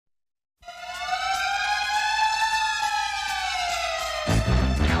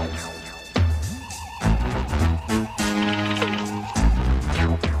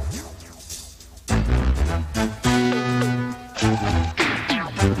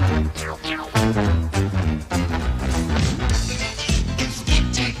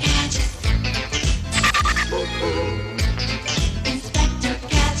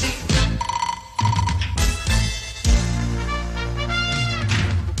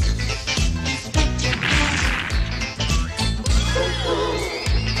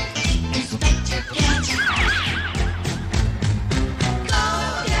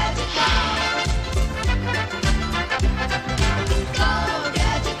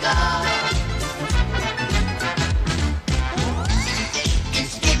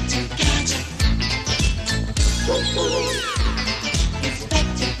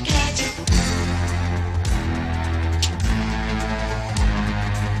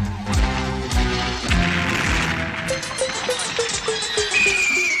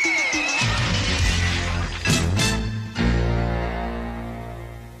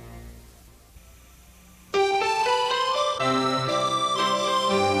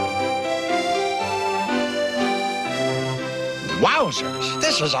Wowzers,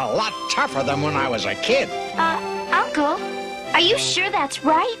 this is a lot tougher than when I was a kid. Uncle, are you sure that's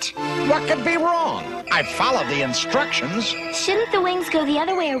right? What could be wrong? I followed the instructions. Shouldn't the wings go the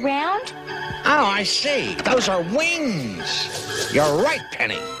other way around? Oh, I see. Those are wings. You're right,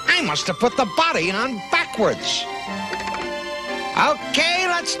 Penny. I must have put the body on backwards. Okay,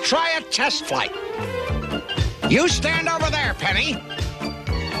 let's try a test flight. You stand over there, Penny.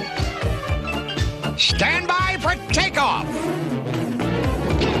 Stand by for takeoff.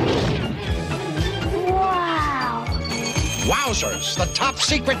 Wow. Wowzers, the top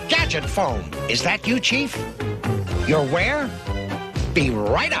secret gadget phone. Is that you, Chief? You're where? Be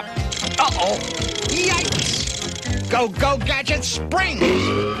right up. Uh-oh. Yikes. Go, go, Gadget, spring.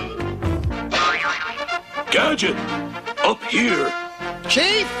 Gadget, up here.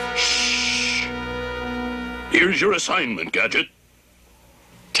 Chief? Shh. Here's your assignment, Gadget.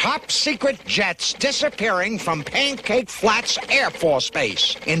 Top secret jets disappearing from Pancake Flats Air Force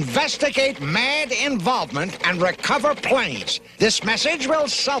Base. Investigate M.A.D involvement and recover planes. This message will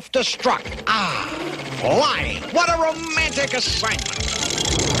self-destruct. Ah, flying. What a romantic assignment.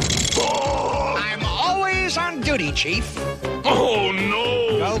 Oh, I'm always on duty, Chief. oh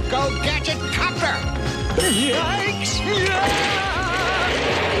no! Go, go, Gadget Copter. Yikes.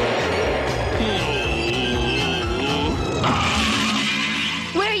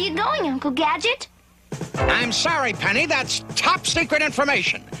 Where are you going, Uncle Gadget? I'm sorry, Penny, that's top secret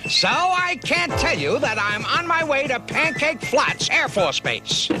information. So I can't tell you that I'm on my way to Pancake Flats Air Force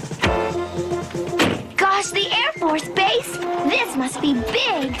Base. Gosh, the Air Force Base? This must be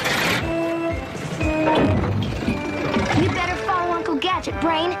big. You better follow Uncle Gadget,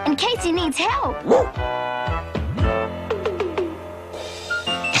 Brain, in case he needs help.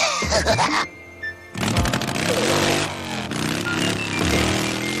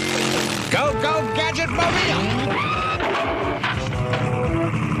 Go, go, Gadget Mobile!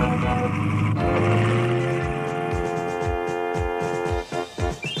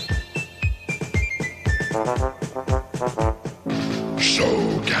 So,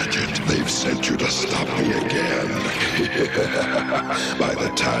 Gadget, they've sent you to stop me again. By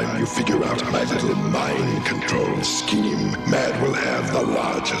the time you figure out my little mind control scheme, M.A.D will have the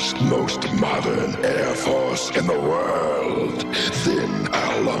largest, most modern Air Force in the world. Then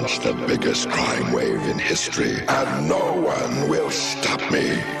I'll launch the biggest crime wave in history, and no one will stop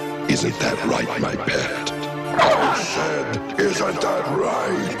me. Isn't that right, my pet? I said, isn't that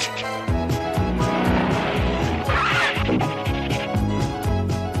right?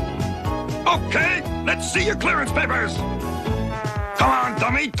 Okay, let's see your clearance papers. Come on,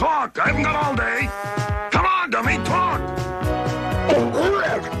 dummy, talk. I haven't got all day. Come on, dummy, talk.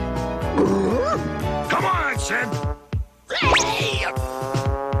 Come on, I said.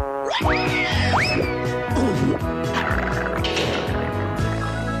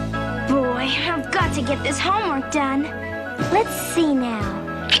 Boy, I've got to get this homework done. Let's see now.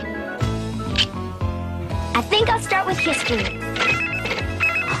 I think I'll start with history.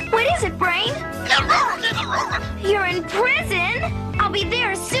 What is it, Brain? You're in prison? I'll be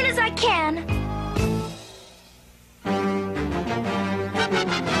there as soon as I can.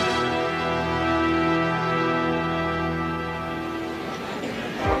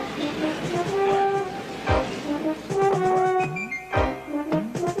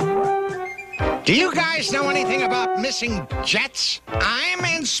 Do you guys know anything about missing jets? I'm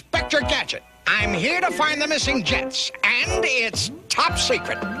Inspector Gadget. I'm here to find the missing jets, and it's top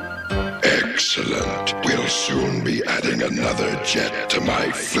secret. Excellent. We'll soon be adding another jet to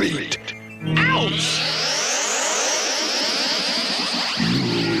my fleet. Ouch!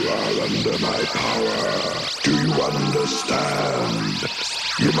 You are under my power. Do you understand?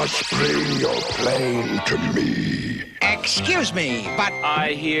 You must bring your plane to me. Excuse me, but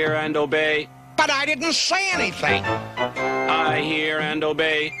I hear and obey. I didn't say anything. I hear and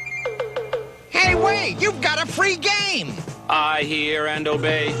obey. Hey, wait, you've got a free game. I hear and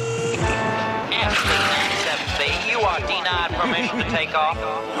obey. MD-97B, you are denied permission to take off.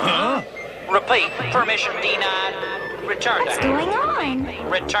 Huh? Repeat, permission denied. Return What's to going on?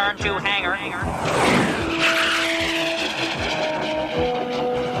 Return to hangar.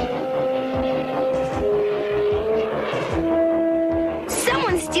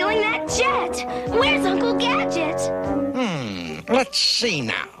 Someone's stealing that jet. Where's Uncle Gadget? Let's see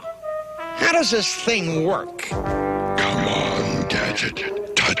now. How does this thing work? Come on,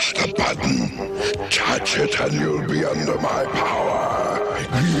 Gadget. Touch the button. Touch it and you'll be under my power.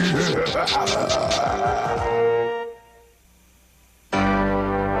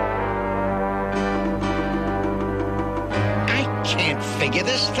 I can't figure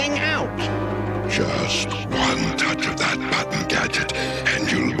this thing out. Just one touch of that button, Gadget, and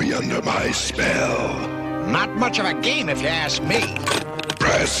you'll be under my spell. Not much of a game if you ask me.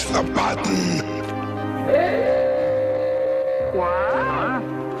 Press the button.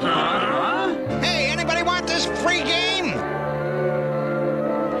 Hey, anybody want this free game?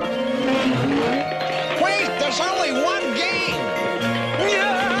 Wait, there's only one game.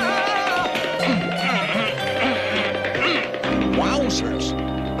 Wowzers.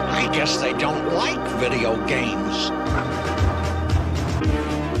 I guess they don't like video games.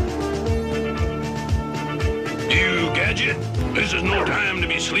 You, Gadget, this is no time to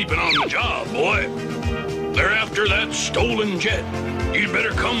be sleeping on the job, boy. They're after that stolen jet. You'd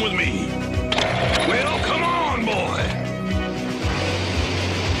better come with me. Well, come on, boy.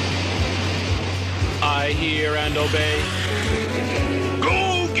 I hear and obey.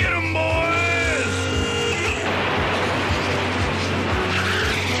 Go get 'em, boys!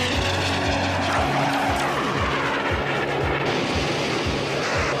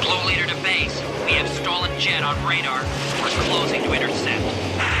 Blue leader to base. We have stolen jet on radar. We're closing to intercept.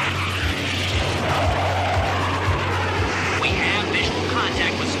 We have visual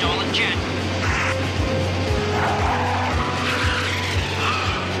contact with stolen jet.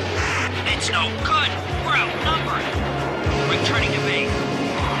 It's no good. We're outnumbered. Returning to base.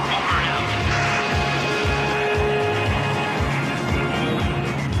 Over and out.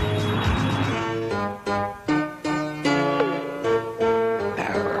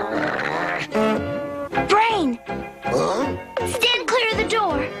 Brain! Stand clear of the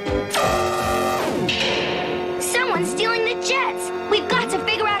door. Someone's stealing the jets. We've got to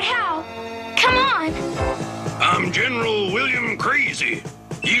figure out how. Come on. I'm General William Crazy.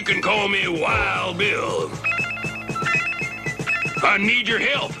 You can call me Wild Bill. I need your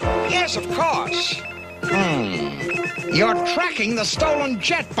help. Yes, of course. You're tracking the stolen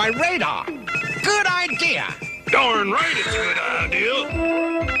jet by radar. Good idea. Darn right it's a good idea.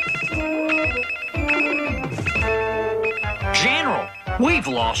 General, we've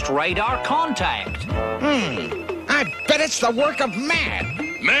lost radar contact. I bet it's the work of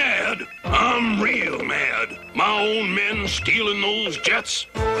M.A.D. Mad? I'm real mad. My own men stealing those jets.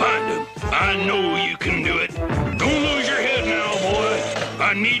 Find them. I know you can do it. Don't lose your head now, boy.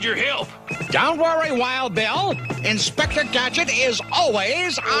 I need your help. Don't worry, Wild Bill. Inspector Gadget is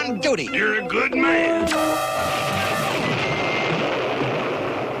always on duty. You're a good man.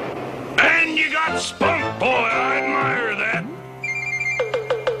 And you got spunk, boy. I admire that.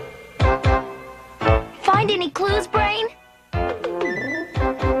 Find any clues, Brain?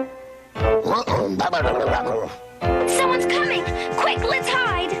 Someone's coming. Quick, let's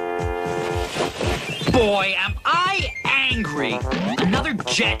hide. Boy, am I angry. Another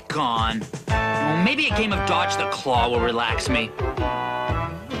jet gone. Well, maybe a game of Dodge the Claw will relax me.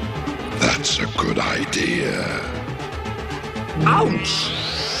 That's a good idea. Ouch!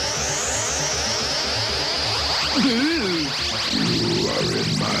 You are in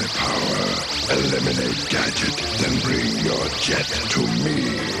my power. Eliminate Gadget, then bring your jet to me.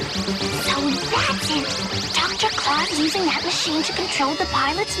 So that's it. Dr. Claw's using that machine to control the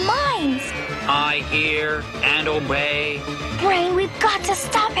pilot's minds. I hear and obey. Brain, we've got to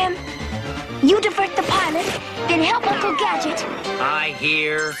stop him. You divert the pilot, then help Uncle Gadget. I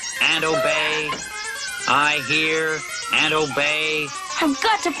hear and obey. I hear and obey. I've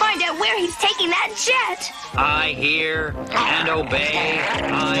got to find out where he's taking that jet. I hear and obey.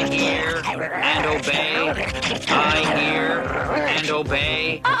 I hear and obey. I hear and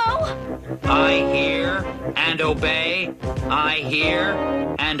obey. Uh-oh. I hear and obey. I hear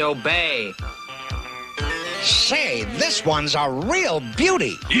and obey. Say, this one's a real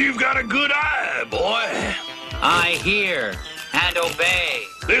beauty. You've got a good eye, boy. I hear and obey.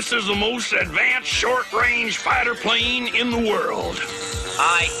 This is the most advanced short-range fighter plane in the world.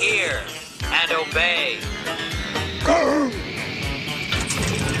 I hear and obey.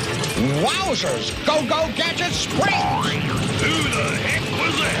 Wowzers! Go, Gadget, spring! Who the heck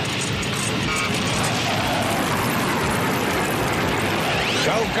was that?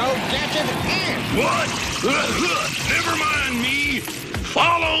 Go, Gadget, and... What? Never mind me.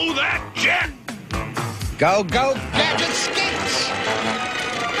 Follow that jet. Go, Gadget, skates!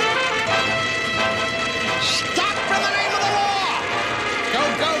 Stop for the name of the law! Go,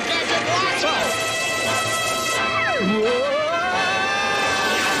 Gadget, lasso!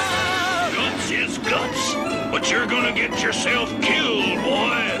 Guts is guts, but you're gonna get yourself killed,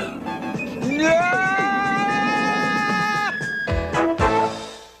 boy. No!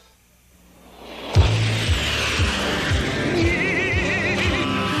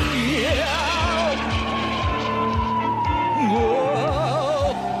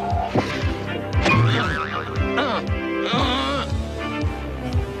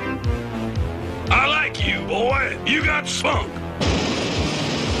 I like you, boy. You got spunk.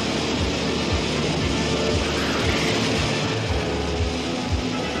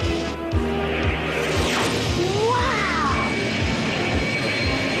 Wow!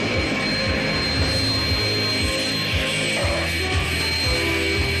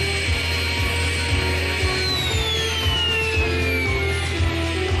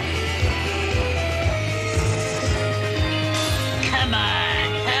 Come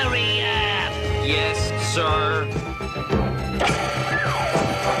on, hurry up. Yes, sir.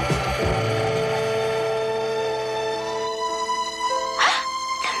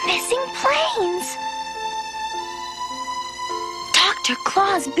 The missing planes! Dr.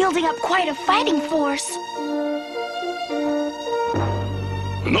 Claw's building up quite a fighting force.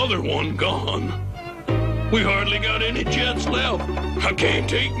 Another one gone. We hardly got any jets left. I can't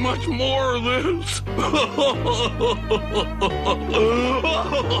take much more of this.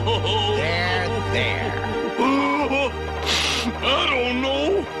 There. I don't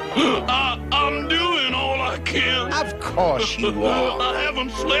know. I'm doing all I can. Of course you are. I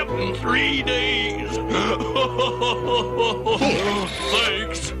haven't slept in 3 days.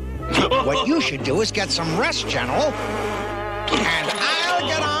 Thanks. What you should do is get some rest, General. And I'll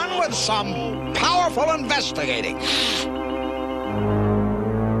get on with some powerful investigating.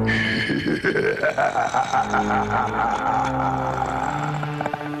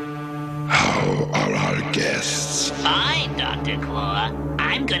 How are our guests? Fine, Dr. Claw.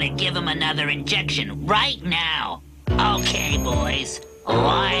 I'm gonna give him another injection right now. Okay, boys,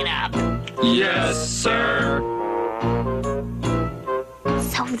 line up. Yes, sir.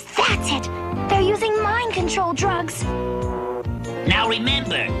 So that's it. They're using mind control drugs. Now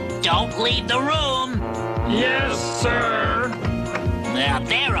remember, don't leave the room. Yes, sir. Well,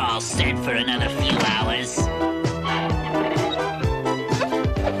 they're all set for another few hours.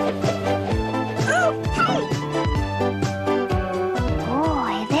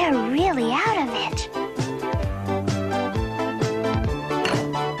 Boy, they're really out of it.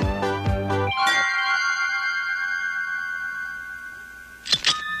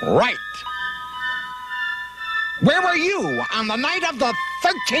 Right. Where were you on the night of the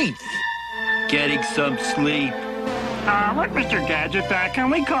 13th? Getting some sleep. Look, Mr. Gadget, can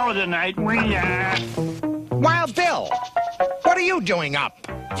we call it a night? Wild Bill, what are you doing up?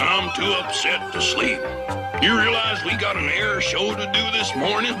 I'm too upset to sleep. You realize we got an air show to do this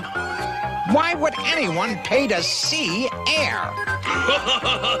morning? Why would anyone pay to see air?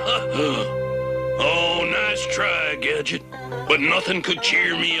 Oh, nice try, Gadget. But nothing could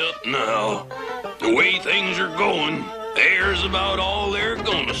cheer me up now. The way things are going, air's about all they're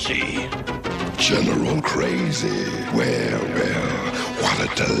gonna see. General Crazy. Well, what a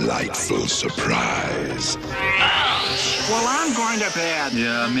delightful surprise. Well, I'm going to bed.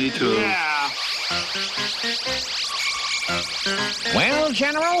 Yeah, me too. Yeah. Well,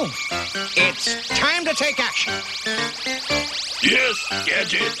 General, it's time to take action. Yes,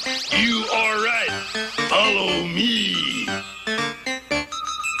 Gadget, you are right. Follow me.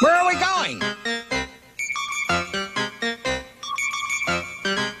 Where are we going?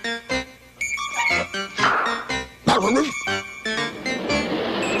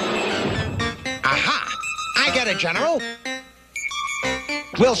 Aha! I get it, General.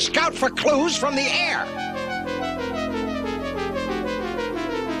 We'll scout for clues from the air.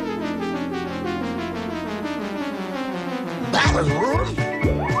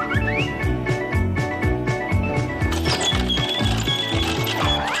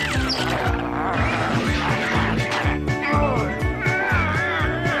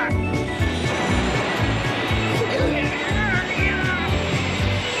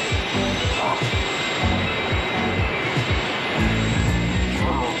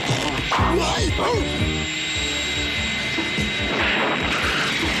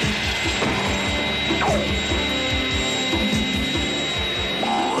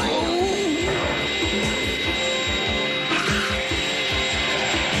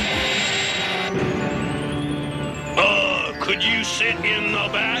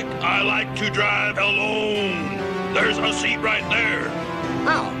 I like to drive alone. There's a seat right there.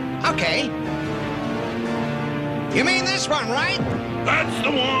 Oh, okay. You mean this one, right? That's the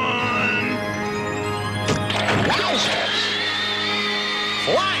one. Wowzers!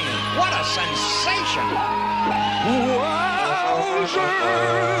 Flying, what a sensation! Wowzers!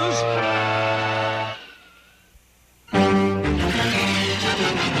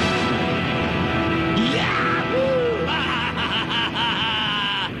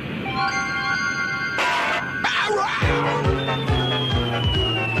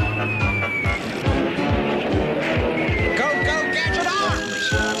 Go, Gadget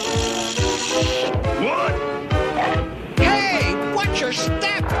arms! What? Hey, watch your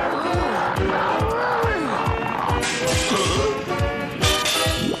step!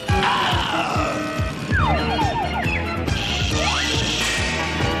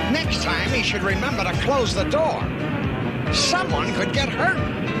 Next time, he should remember to close the door. Someone could get hurt.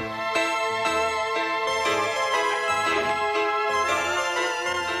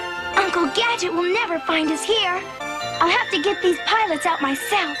 Uncle Gadget will never find us here. I'll have to get these pilots out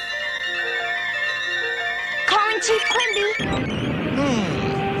myself. Calling Chief Quimby.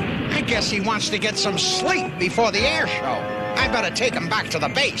 I guess he wants to get some sleep before the air show. I better take him back to the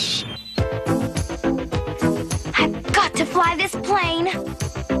base. I've got to fly this plane.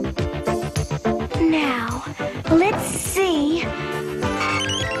 Now, let's see.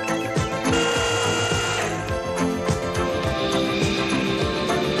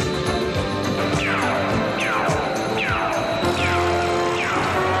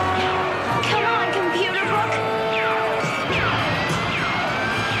 Come on, computer book.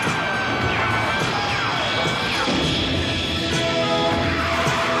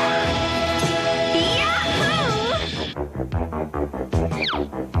 Yahoo!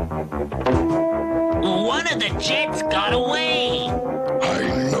 One of the jets got away. I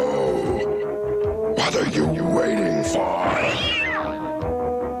know. What are you waiting for?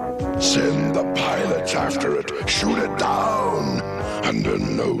 Send the pilots after it. Shoot it down. Under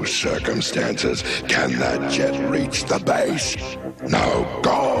no circumstances can that jet reach the base. Now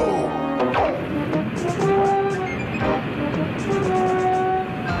go.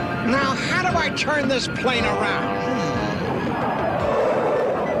 Now, how do I turn this plane around?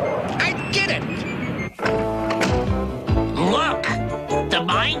 I did it! Look, the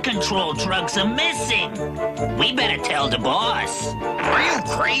mind control drugs are missing. We better tell the boss. Are you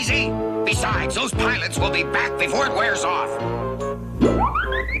crazy? Besides, those pilots will be back before it wears off.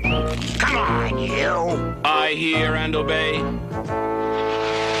 Come on, you. I hear and obey.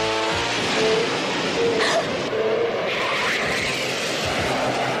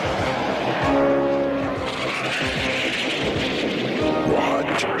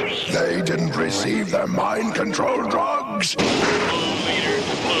 What? They didn't receive their mind control drugs? Leader,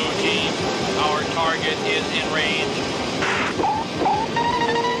 blue team. Our target is in range.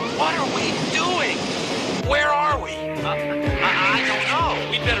 What are we doing? Where are we? I don't know.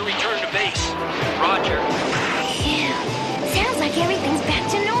 We'd better return to base. Roger. Phew. Sounds like everything's back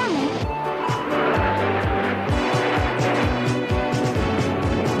to normal.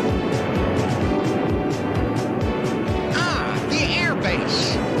 Ah, the air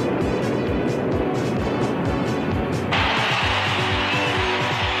base.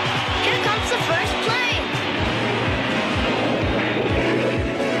 Here comes the first plane.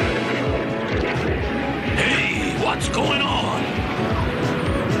 Hey, what's going on?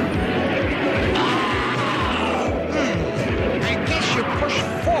 I guess you push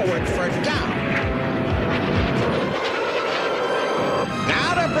forward for down.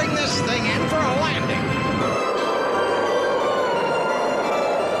 Now to bring this thing in for a landing.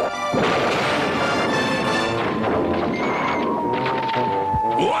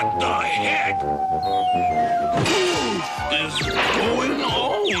 What the heck? What is going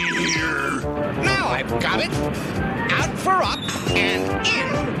on here? Now I've got it. Out for up and in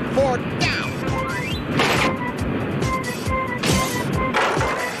for down.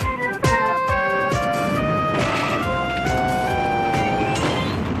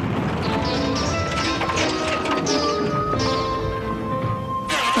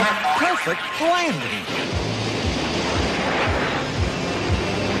 Perfect landing.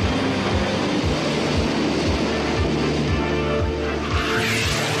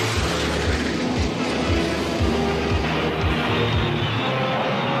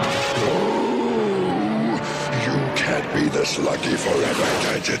 Be this lucky forever,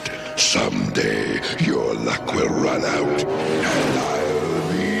 Gadget. Someday your luck will run out, and I'll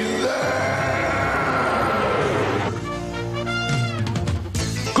be there.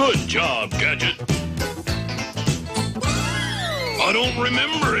 Good job, Gadget. I don't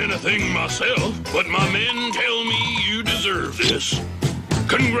remember anything myself, but my men tell me you deserve this.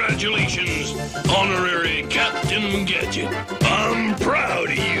 Congratulations, Honorary Captain Gadget. I'm proud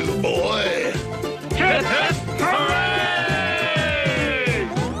of you, boy. Hip, hip, hooray!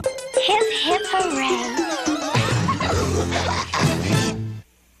 Hip, hip, hooray.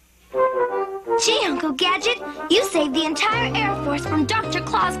 Gee, Uncle Gadget, you saved the entire Air Force from Dr.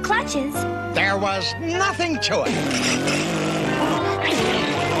 Claw's clutches. There was nothing to it.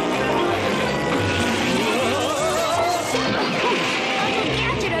 Uncle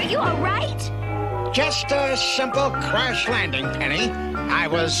Gadget, are you all right? Just a simple crash landing, Penny. I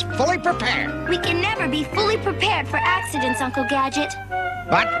was fully prepared. We can never be fully prepared for accidents, Uncle Gadget.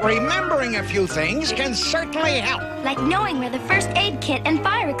 But remembering a few things can certainly help. Like knowing where the first aid kit and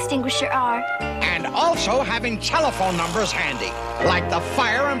fire extinguisher are. And also having telephone numbers handy, like the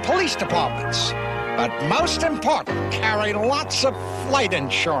fire and police departments. But most important, carry lots of flight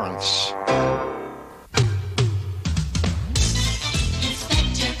insurance.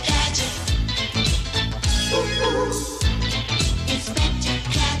 Inspector Gadget. Inspector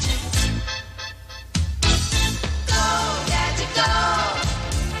Gadget. Go, Gadget, go.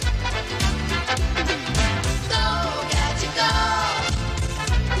 Go, Gadget, go.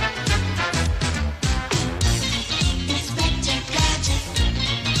 Inspector Gadget.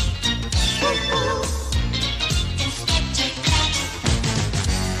 Inspector Gadget.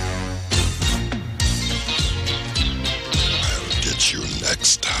 I'll get you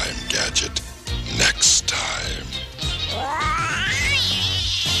next.